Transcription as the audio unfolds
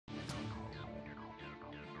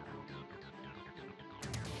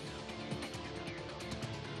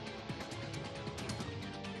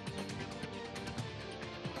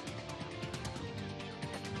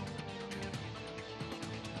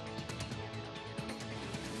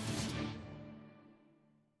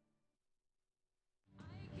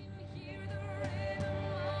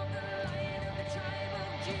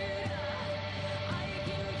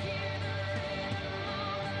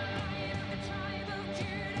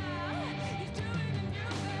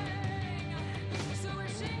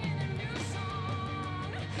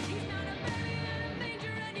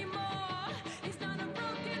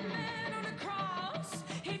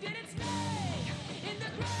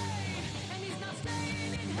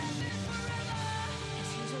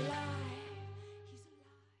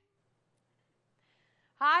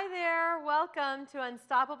there, welcome to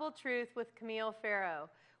Unstoppable Truth with Camille Farrow.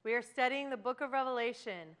 We are studying the book of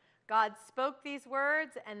Revelation. God spoke these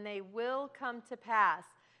words and they will come to pass.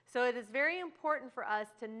 So it is very important for us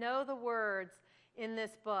to know the words in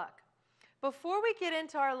this book. Before we get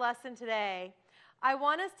into our lesson today, I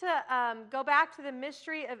want us to go back to the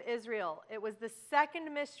mystery of Israel. It was the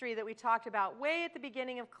second mystery that we talked about way at the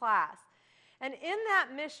beginning of class. And in that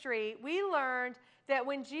mystery, we learned that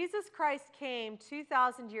when Jesus Christ came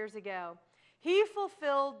 2,000 years ago, he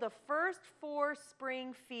fulfilled the first 4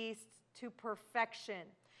 spring feasts to perfection,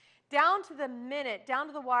 down to the minute, down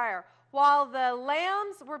to the wire. While the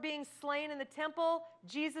lambs were being slain in the temple,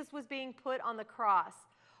 Jesus was being put on the cross.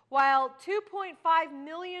 While 2.5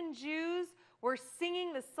 million Jews were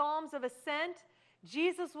singing the Psalms of Ascent,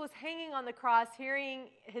 Jesus was hanging on the cross, hearing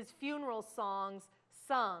his funeral songs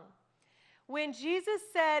sung. When Jesus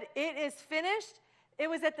said, "It is finished," it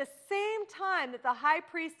was at the same time that the high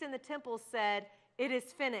priest in the temple said, "It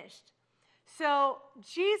is finished." So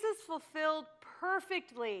Jesus fulfilled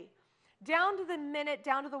perfectly, down to the minute,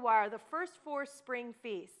 down to the wire, the first 4 spring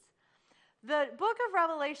feasts. The book of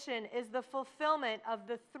Revelation is the fulfillment of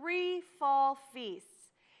the 3 fall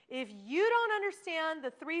feasts. If you don't understand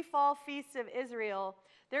the 3 fall feasts of Israel,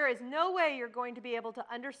 there is no way you're going to be able to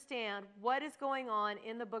understand what is going on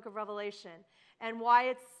in the book of Revelation and why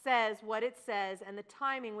it says what it says and the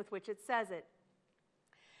timing with which it says it.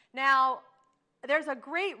 Now, there's a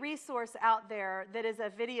great resource out there that is a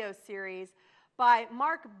video series by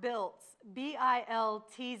Mark Biltz,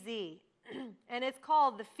 B-I-L-T-Z, and it's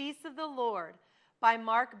called The Feast of the Lord by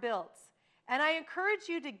Mark Biltz. And I encourage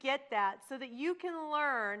you to get that so that you can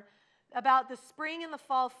learn about the spring and the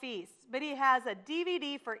fall feasts. But he has a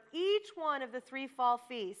DVD for each one of the 3 fall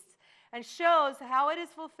feasts and shows how it is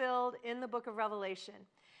fulfilled in the book of Revelation.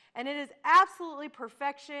 And it is absolutely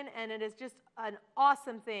perfection, and it is just an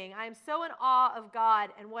awesome thing. I am so in awe of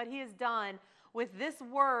God and what he has done with this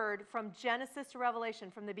word from Genesis to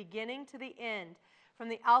Revelation, from the beginning to the end, from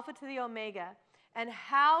the Alpha to the Omega, and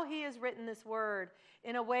how he has written this word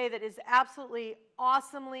in a way that is absolutely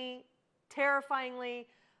awesomely, terrifyingly,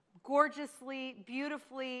 gorgeously,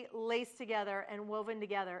 beautifully laced together and woven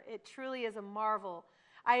together. It truly is a marvel.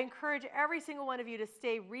 I encourage every single one of you to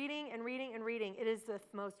stay reading and reading and reading. It is the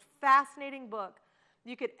most fascinating book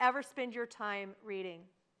you could ever spend your time reading.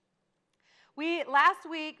 We last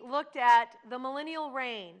week looked at the millennial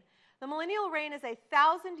reign. The millennial reign is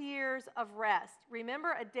 1,000 years of rest.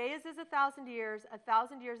 Remember, a day is 1,000 years.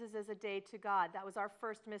 1,000 years is as a day to God. That was our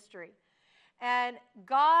first mystery. And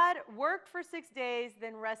God worked for 6 days,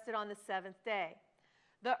 then rested on the 7th day.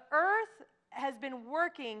 The earth has been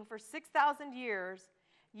working for 6,000 years.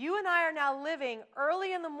 You and I are now living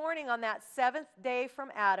early in the morning on that 7th day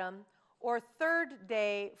from Adam, or 3rd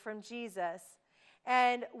day from Jesus.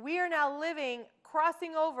 And we are now living,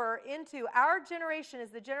 crossing over into, our generation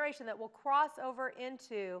is the generation that will cross over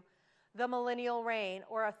into the millennial reign,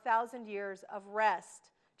 or 1,000 years of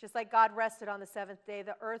rest. Just like God rested on the 7th day,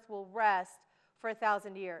 the earth will rest for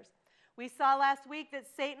 1,000 years. We saw last week that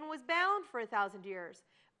Satan was bound for 1,000 years,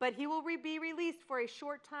 but he will be released for a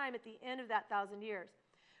short time at the end of that 1,000 years.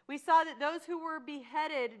 We saw that those who were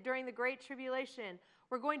beheaded during the Great Tribulation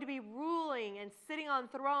were going to be ruling and sitting on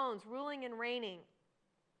thrones, ruling and reigning.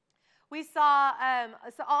 We saw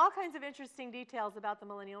all kinds of interesting details about the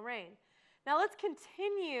millennial reign. Now let's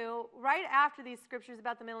continue right after these scriptures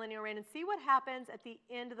about the millennial reign and see what happens at the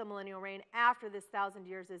end of the millennial reign after this 1,000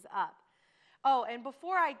 years is up. Oh, and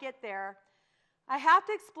before I get there, I have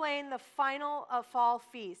to explain the final fall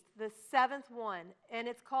feast, the 7th one, and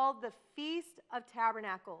it's called the Feast of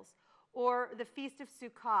Tabernacles, or the Feast of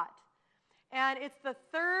Sukkot. And it's the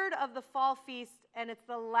 3rd of the fall feast, and it's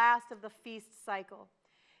the last of the feast cycle.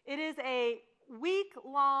 It is a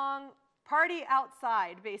week-long party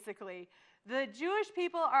outside, basically. The Jewish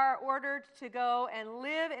people are ordered to go and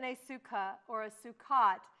live in a sukkah, or a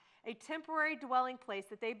sukkot, a temporary dwelling place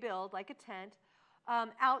that they build, like a tent,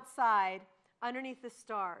 outside, underneath the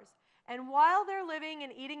stars. And while they're living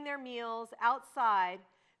and eating their meals outside,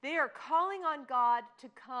 they are calling on God to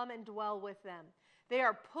come and dwell with them. They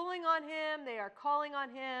are pulling on him, they are calling on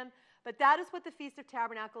him, but that is what the Feast of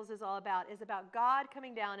Tabernacles is all about, is about God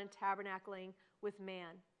coming down and tabernacling with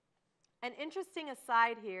man. An interesting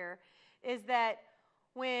aside here is that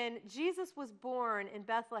when Jesus was born in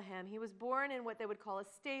Bethlehem, he was born in what they would call a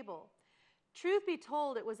stable. Truth be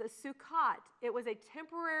told, it was a sukkot. It was a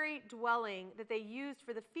temporary dwelling that they used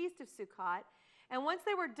for the Feast of Sukkot. And once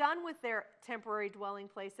they were done with their temporary dwelling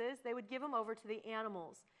places, they would give them over to the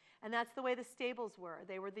animals. And that's the way the stables were.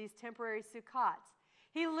 They were these temporary sukkots.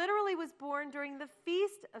 He literally was born during the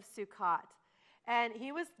Feast of Sukkot. And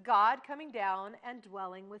he was God coming down and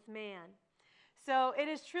dwelling with man. So it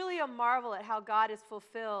is truly a marvel at how God has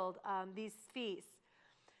fulfilled these feasts.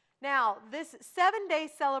 Now, this 7-day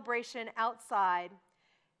celebration outside,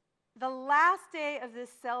 the last day of this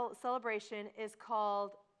celebration is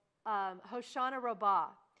called Hoshana Rabbah,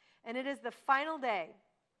 and it is the final day.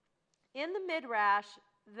 In the Midrash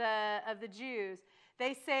of the Jews,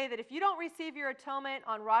 they say that if you don't receive your atonement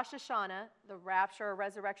on Rosh Hashanah, the rapture or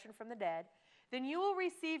resurrection from the dead, then you will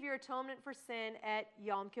receive your atonement for sin at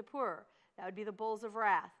Yom Kippur. That would be the Bulls of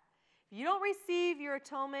Wrath. If you don't receive your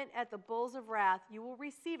atonement at the Bulls of Wrath, you will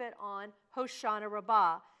receive it on Hoshana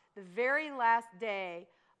Rabbah, the very last day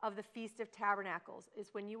of the Feast of Tabernacles is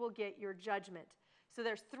when you will get your judgment. So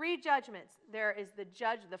there's 3 judgments. There is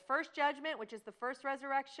the first judgment, which is the first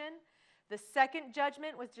resurrection. The second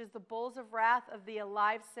judgment, which is the Bulls of Wrath of the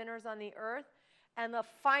alive sinners on the earth. And the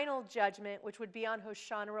final judgment, which would be on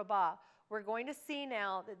Hoshana Rabbah. We're going to see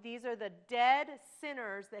now that these are the dead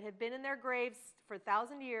sinners that have been in their graves for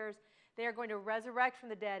 1,000 years. They are going to resurrect from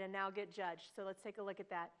the dead and now get judged. So let's take a look at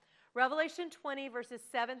that. Revelation 20, verses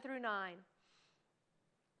 7 through 9.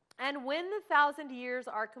 And when the 1,000 years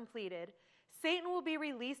are completed, Satan will be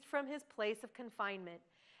released from his place of confinement,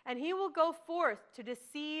 and he will go forth to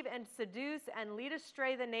deceive and seduce and lead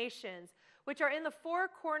astray the nations, which are in the 4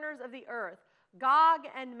 corners of the earth, Gog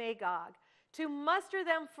and Magog, to muster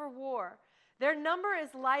them for war. Their number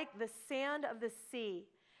is like the sand of the sea.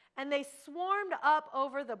 And they swarmed up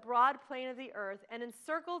over the broad plain of the earth and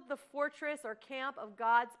encircled the fortress or camp of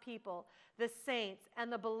God's people, the saints,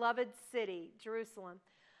 and the beloved city, Jerusalem.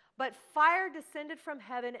 But fire descended from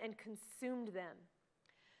heaven and consumed them.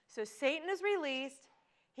 So Satan is released.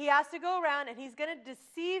 He has to go around and he's going to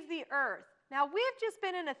deceive the earth. Now, we've just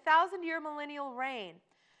been in a 1,000-year millennial reign.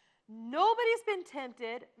 Nobody's been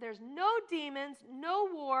tempted. There's no demons, no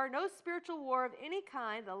war, no spiritual war of any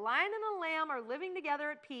kind. The lion and the lamb are living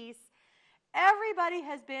together at peace. Everybody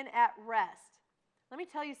has been at rest. Let me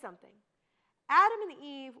tell you something. Adam and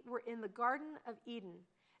Eve were in the Garden of Eden,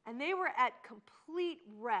 and they were at complete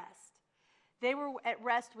rest. They were at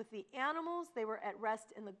rest with the animals. They were at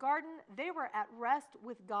rest in the garden. They were at rest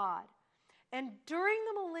with God. And during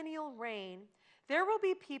the millennial reign, there will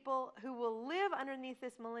be people who will live underneath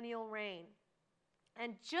this millennial reign.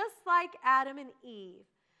 And just like Adam and Eve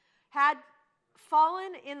had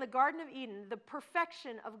fallen in the Garden of Eden, the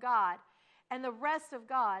perfection of God and the rest of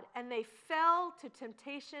God, and they fell to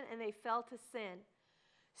temptation and they fell to sin,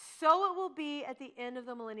 so it will be at the end of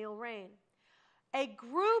the millennial reign. A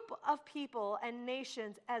group of people and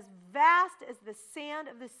nations as vast as the sand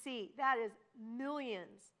of the sea, that is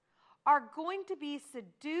millions, are going to be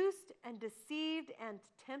seduced and deceived and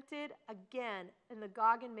tempted again in the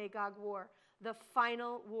Gog and Magog war, the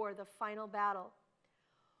final battle.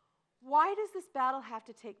 Why does this battle have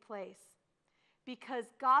to take place? Because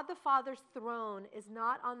God the Father's throne is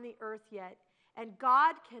not on the earth yet, and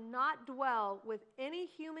God cannot dwell with any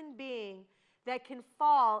human being that can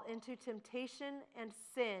fall into temptation and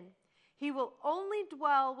sin. He will only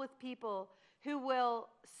dwell with people who will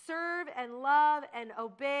serve and love and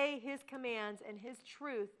obey his commands and his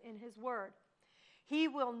truth in his word. He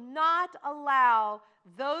will not allow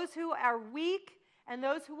those who are weak and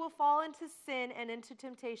those who will fall into sin and into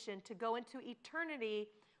temptation to go into eternity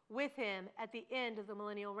with him at the end of the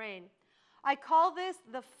millennial reign. I call this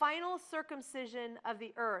the final circumcision of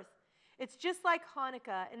the earth. It's just like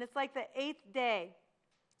Hanukkah, and it's like the 8th day.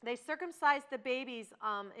 They circumcised the babies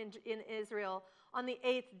in Israel on the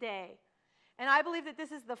 8th day. And I believe that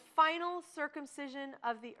this is the final circumcision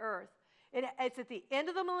of the earth. It's at the end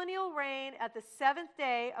of the millennial reign, at the 7th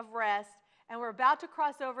day of rest, and we're about to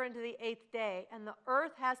cross over into the 8th day, and the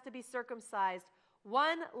earth has to be circumcised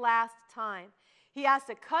one last time. He has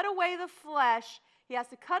to cut away the flesh. He has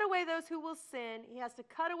to cut away those who will sin. He has to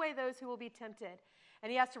cut away those who will be tempted.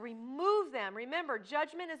 And he has to remove them. Remember,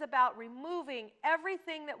 judgment is about removing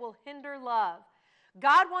everything that will hinder love.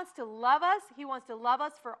 God wants to love us. He wants to love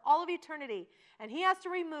us for all of eternity. And he has to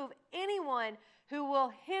remove anyone who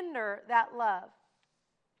will hinder that love.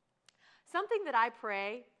 Something that I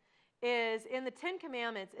pray is in the 10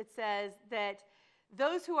 Commandments, it says that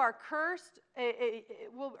those who are cursed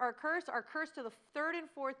are cursed to the 3rd and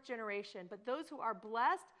 4th generation, but those who are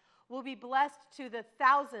blessed will be blessed to the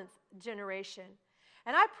 1,000th generation.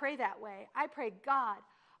 And I pray that way. I pray, God,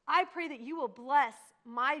 I pray that you will bless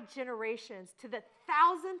my generations to the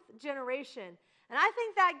 1,000th generation. And I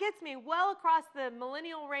think that gets me well across the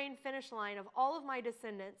millennial reign finish line of all of my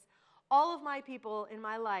descendants, all of my people in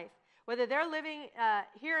my life. Whether they're living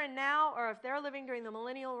here and now or if they're living during the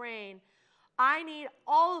millennial reign, I need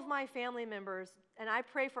all of my family members, and I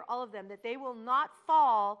pray for all of them, that they will not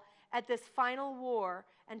fall at this final war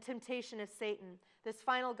and temptation of Satan, this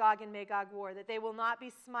final Gog and Magog war, that they will not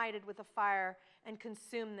be smited with a fire and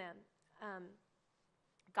consume them.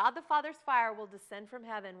 God the Father's fire will descend from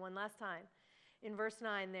heaven one last time in verse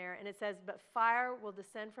 9 there, and it says, but fire will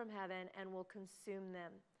descend from heaven and will consume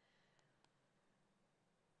them.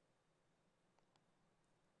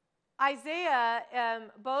 Isaiah,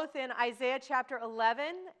 both in Isaiah chapter 11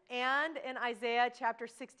 and in Isaiah chapter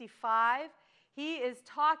 65, he is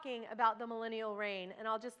talking about the millennial reign, and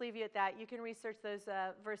I'll just leave you at that. You can research those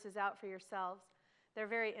verses out for yourselves. They're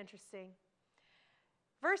very interesting.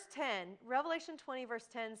 Verse 10, Revelation 20, verse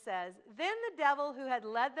 10 says, then the devil who had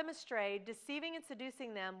led them astray, deceiving and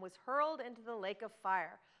seducing them, was hurled into the lake of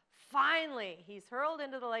fire. Finally, he's hurled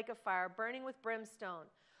into the lake of fire, burning with brimstone,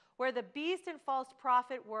 where the beast and false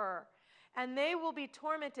prophet were, and they will be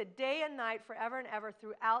tormented day and night forever and ever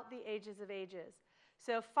throughout the ages of ages.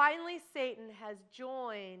 So finally, Satan has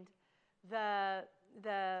joined the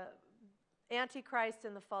Antichrist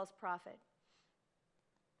and the false prophet.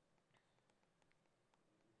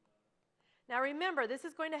 Now remember, this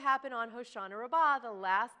is going to happen on Hoshana Rabbah, the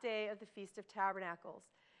last day of the Feast of Tabernacles.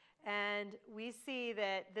 And we see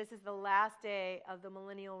that this is the last day of the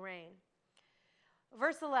millennial reign.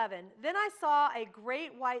 Verse 11, then I saw a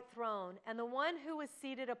great white throne, and the one who was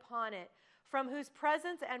seated upon it, from whose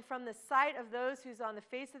presence and from the sight of those who's on the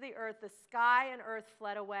face of the earth, the sky and earth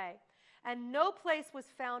fled away, and no place was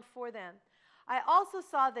found for them. I also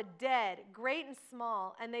saw the dead, great and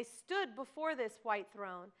small, and they stood before this white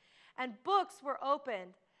throne, and books were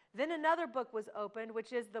opened. Then another book was opened,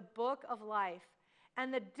 which is the book of life.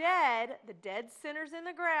 And the dead sinners in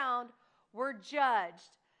the ground, were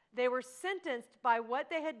judged. They were sentenced by what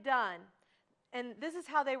they had done. And this is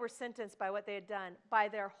how they were sentenced by what they had done: by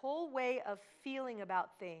their whole way of feeling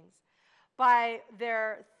about things, by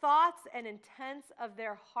their thoughts and intents of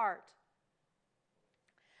their heart,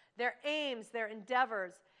 their aims, their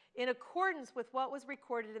endeavors, in accordance with what was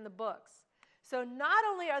recorded in the books. So not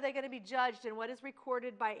only are they going to be judged in what is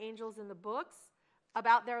recorded by angels in the books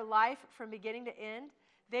about their life from beginning to end,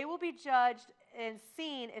 they will be judged and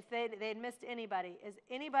seen if they had missed anybody. Is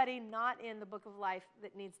anybody not in the book of life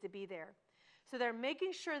that needs to be there? So they're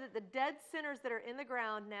making sure that the dead sinners that are in the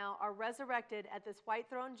ground now are resurrected at this white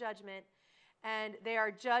throne judgment, and they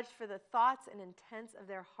are judged for the thoughts and intents of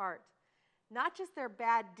their heart. Not just their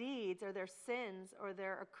bad deeds or their sins or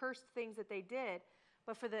their accursed things that they did,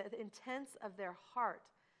 but for the intents of their heart.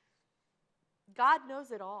 God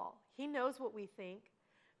knows it all. He knows what we think.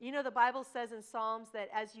 You know, the Bible says in Psalms that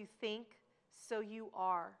as you think, so you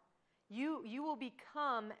are. You will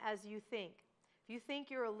become as you think. If you think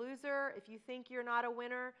you're a loser, if you think you're not a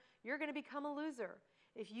winner, you're going to become a loser.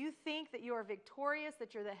 If you think that you are victorious,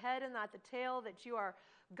 that you're the head and not the tail, that you are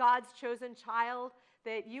God's chosen child,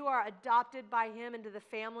 that you are adopted by Him into the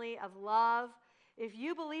family of love, if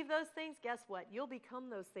you believe those things, guess what? You'll become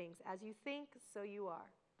those things. As you think, so you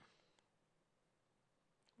are.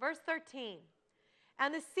 Verse 13,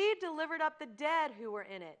 and the sea delivered up the dead who were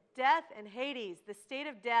in it, death and Hades, the state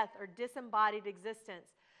of death or disembodied existence.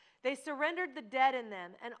 They surrendered the dead in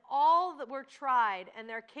them, and all that were tried, and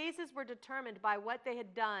their cases were determined by what they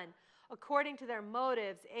had done, according to their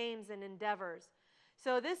motives, aims, and endeavors.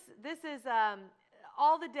 So this is,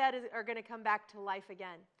 all the dead are going to come back to life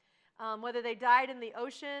again. Whether they died in the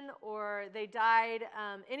ocean or they died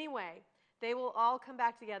anyway, they will all come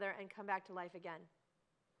back together and come back to life again.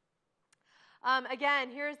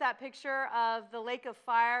 Again, here's that picture of the lake of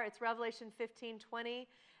fire. It's Revelation 15:20.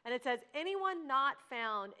 And it says, anyone not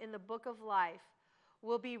found in the book of life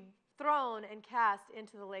will be thrown and cast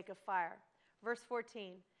into the lake of fire. Verse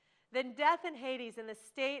 14, then death and Hades in the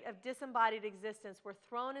state of disembodied existence were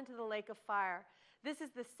thrown into the lake of fire. This is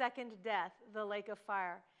the second death, the lake of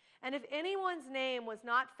fire. And if anyone's name was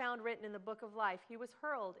not found written in the book of life, he was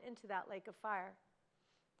hurled into that lake of fire.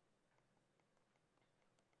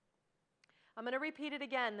 I'm going to repeat it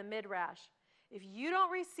again, the midrash. If you don't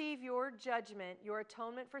receive your judgment, your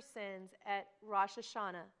atonement for sins at Rosh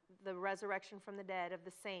Hashanah, the resurrection from the dead of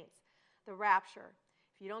the saints, the rapture,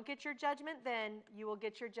 if you don't get your judgment then, you will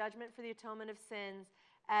get your judgment for the atonement of sins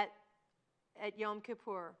at Yom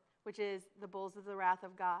Kippur, which is the bowls of the wrath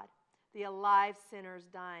of God, the alive sinners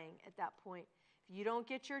dying at that point. If you don't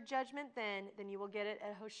get your judgment then you will get it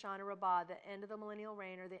at Hoshana Rabbah, the end of the millennial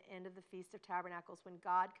reign or the end of the Feast of Tabernacles, when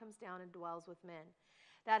God comes down and dwells with men.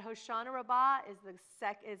 That Hoshana Rabbah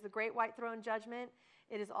is the great white throne judgment.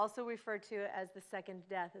 It is also referred to as the second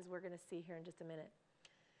death, as we're going to see here in just a minute.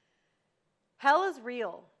 Hell is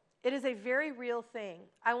real. It is a very real thing.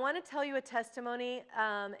 I want to tell you a testimony.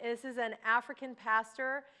 This is an African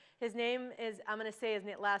pastor. His name is, I'm going to say his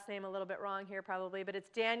last name a little bit wrong here probably, but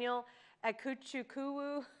it's Daniel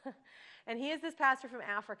Akuchukuwu. And he is this pastor from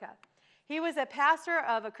Africa. He was a pastor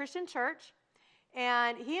of a Christian church,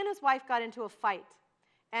 and he and his wife got into a fight.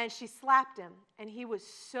 And she slapped him, and he was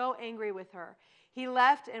so angry with her. He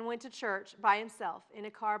left and went to church by himself, in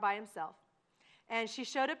a car by himself. And she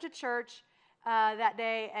showed up to church that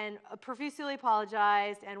day and profusely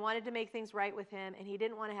apologized and wanted to make things right with him, and he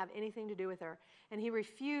didn't want to have anything to do with her. And he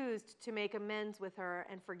refused to make amends with her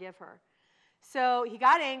and forgive her. So he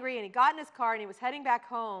got angry, and he got in his car, and he was heading back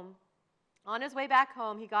home. On his way back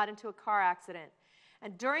home, he got into a car accident.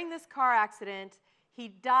 And during this car accident, he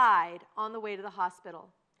died on the way to the hospital.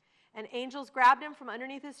 And angels grabbed him from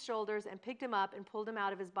underneath his shoulders and picked him up and pulled him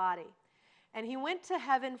out of his body. And he went to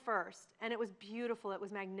heaven first, and it was beautiful. It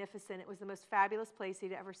was magnificent. It was the most fabulous place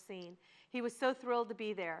he'd ever seen. He was so thrilled to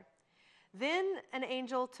be there. Then an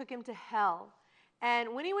angel took him to hell.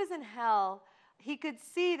 And when he was in hell, he could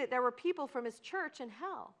see that there were people from his church in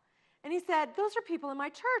hell. And he said, "Those are people in my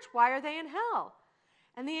church. Why are they in hell?"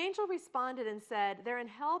 And the angel responded and said, "They're in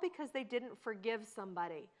hell because they didn't forgive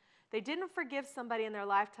somebody. They didn't forgive somebody in their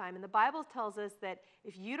lifetime. And the Bible tells us that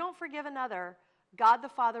if you don't forgive another, God the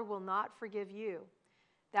Father will not forgive you.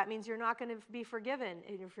 That means you're not going to be forgiven.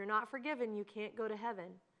 And if you're not forgiven, you can't go to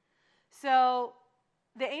heaven." So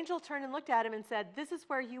the angel turned and looked at him and said, "This is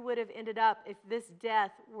where you would have ended up if this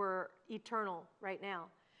death were eternal right now."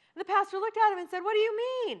 And the pastor looked at him and said, "What do you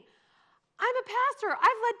mean? I'm a pastor.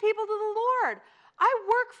 I've led people to the Lord. I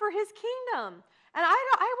work for his kingdom. And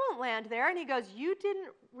I won't land there." And he goes, "You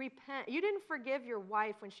didn't repent. You didn't forgive your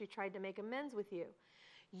wife when she tried to make amends with you.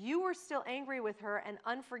 You were still angry with her and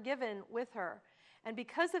unforgiven with her. And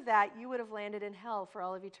because of that, you would have landed in hell for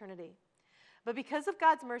all of eternity. But because of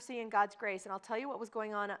God's mercy and God's grace," and I'll tell you what was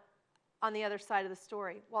going on the other side of the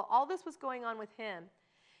story. While all this was going on with him,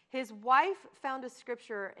 his wife found a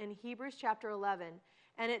scripture in Hebrews chapter 11,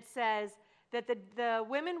 and it says that the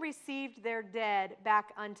women received their dead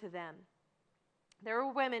back unto them. There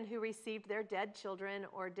were women who received their dead children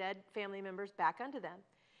or dead family members back unto them.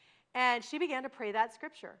 And she began to pray that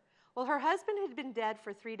scripture. Well, her husband had been dead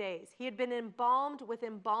for 3 days. He had been embalmed with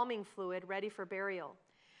embalming fluid, ready for burial.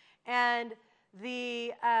 And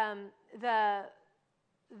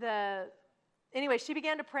anyway, she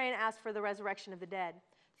began to pray and ask for the resurrection of the dead.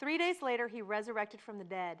 3 days later, he resurrected from the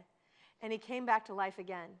dead, and he came back to life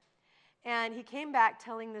again. And he came back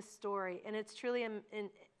telling this story, and it's truly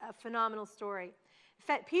a phenomenal story. In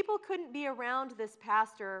fact, people couldn't be around this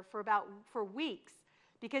pastor for weeks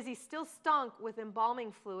because he still stunk with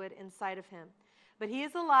embalming fluid inside of him. But he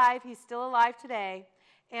is alive. He's still alive today,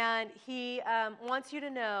 and he wants you to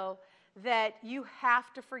know that you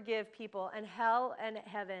have to forgive people, and hell and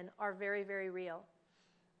heaven are very, very real.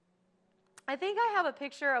 I think I have a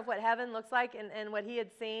picture of what heaven looks like and what he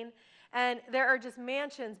had seen, and there are just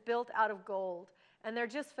mansions built out of gold, and they're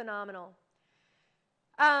just phenomenal.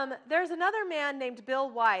 There's another man named Bill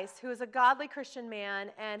Weiss, who is a godly Christian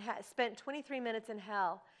man and has spent 23 minutes in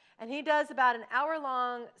hell. And he does about an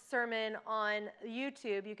hour-long sermon on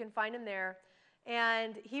YouTube. You can find him there.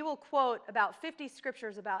 And he will quote about 50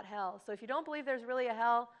 scriptures about hell. So if you don't believe there's really a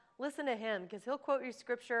hell, listen to him, because he'll quote you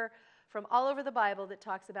scripture from all over the Bible that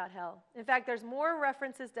talks about hell. In fact, there's more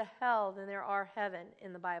references to hell than there are heaven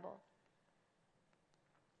in the Bible.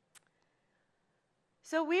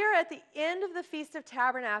 So we are at the end of the Feast of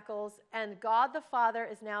Tabernacles, and God the Father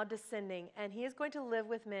is now descending, and he is going to live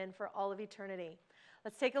with men for all of eternity.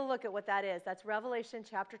 Let's take a look at what that is. That's Revelation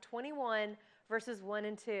chapter 21, verses 1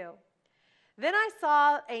 and 2. "Then I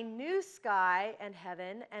saw a new sky and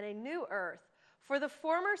heaven and a new earth. For the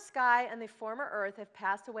former sky and the former earth have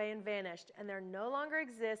passed away and vanished, and there no longer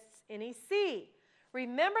exists any sea."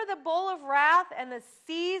 Remember the bowl of wrath, and the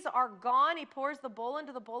seas are gone. He pours the bowl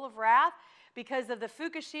into the bowl of wrath because of the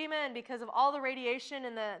Fukushima and because of all the radiation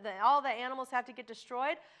and all the animals have to get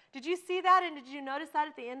destroyed. Did you see that? And did you notice that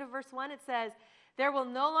at the end of verse 1? It says, "There will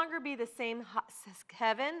no longer be the same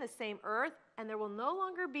heaven, the same earth, and there will no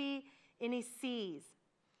longer be any seas.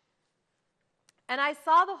 And I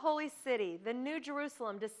saw the holy city, the new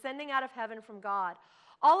Jerusalem, descending out of heaven from God,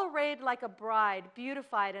 all arrayed like a bride,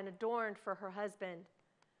 beautified and adorned for her husband.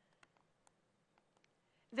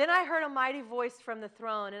 Then I heard a mighty voice from the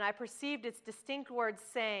throne, and I perceived its distinct words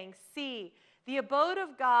saying, 'See, the abode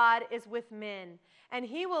of God is with men, and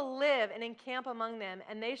he will live and encamp among them,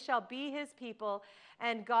 and they shall be his people,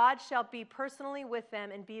 and God shall be personally with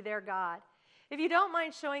them and be their God.'" If you don't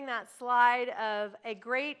mind showing that slide of a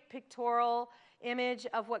great pictorial image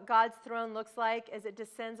of what God's throne looks like as it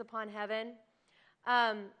descends upon heaven.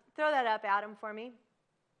 Throw that up, Adam, for me.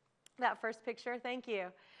 That first picture. Thank you.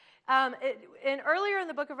 Earlier in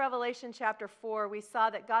the book of Revelation, chapter 4, we saw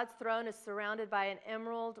that God's throne is surrounded by an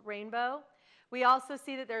emerald rainbow. We also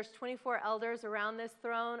see that there's 24 elders around this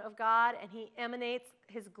throne of God, and he emanates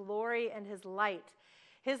his glory and his light.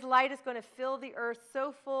 His light is going to fill the earth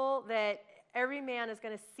so full that every man is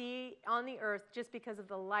going to see on the earth just because of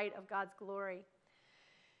the light of God's glory.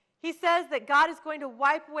 He says that God is going to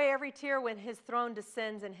wipe away every tear when his throne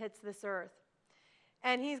descends and hits this earth.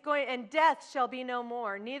 And death shall be no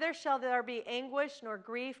more, neither shall there be anguish, nor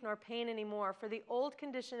grief, nor pain anymore, for the old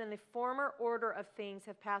condition and the former order of things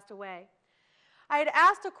have passed away. I had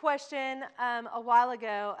asked a question a while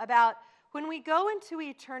ago about when we go into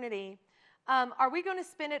eternity, are we going to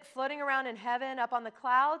spend it floating around in heaven up on the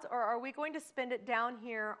clouds, or are we going to spend it down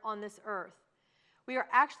here on this earth? We are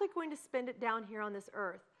actually going to spend it down here on this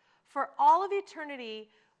earth. For all of eternity,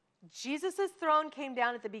 Jesus' throne came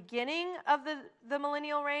down at the beginning of the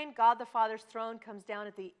millennial reign. God the Father's throne comes down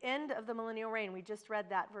at the end of the millennial reign. We just read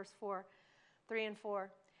that, verse 3 and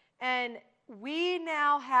 4. And we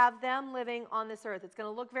now have them living on this earth. It's going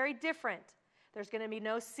to look very different. There's going to be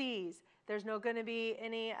no seas. There's not going to be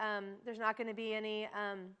any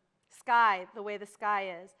sky the way the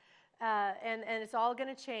sky is. And it's all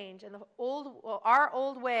going to change. And our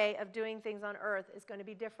old way of doing things on earth is going to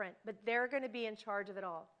be different. But they're going to be in charge of it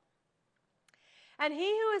all. And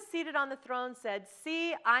he who is seated on the throne said,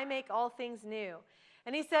 "See, I make all things new."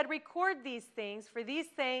 And he said, "Record these things, for these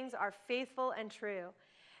things are faithful and true."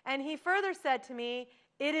 And he further said to me,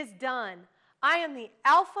 "It is done. I am the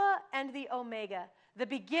Alpha and the Omega, the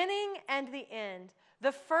beginning and the end,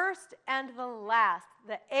 the first and the last,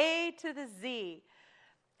 the A to the Z.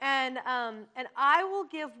 And I will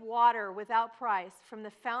give water without price from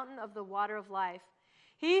the fountain of the water of life.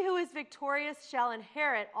 He who is victorious shall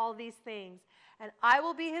inherit all these things, and I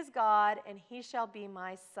will be his God, and he shall be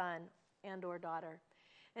my son and or daughter."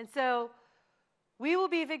 And so we will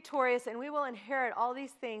be victorious, and we will inherit all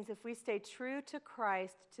these things if we stay true to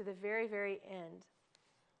Christ to the very, very end.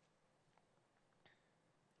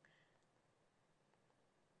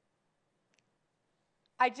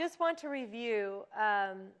 I just want to review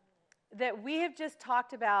that we have just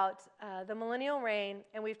talked about the millennial reign,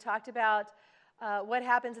 and we've talked about what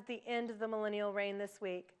happens at the end of the millennial reign this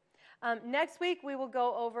week. Next week, we will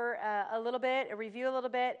go over a little bit, review a little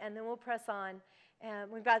bit, and then we'll press on.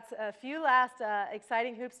 And we've got a few last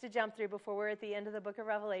exciting hoops to jump through before we're at the end of the book of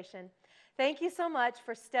Revelation. Thank you so much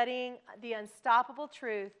for studying the unstoppable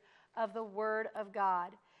truth of the Word of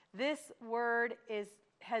God. This Word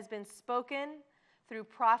has been spoken through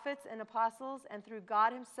prophets and apostles and through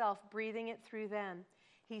God himself breathing it through them.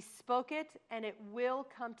 He spoke it, and it will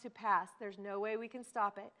come to pass. There's no way we can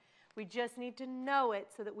stop it. We just need to know it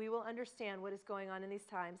so that we will understand what is going on in these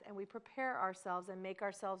times, and we prepare ourselves and make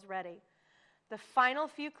ourselves ready. The final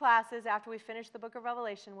few classes after we finish the book of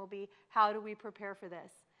Revelation will be how do we prepare for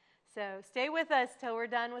this. So stay with us till we're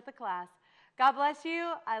done with the class. God bless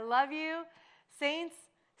you. I love you. Saints,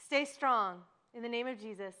 stay strong. In the name of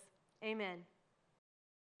Jesus, amen.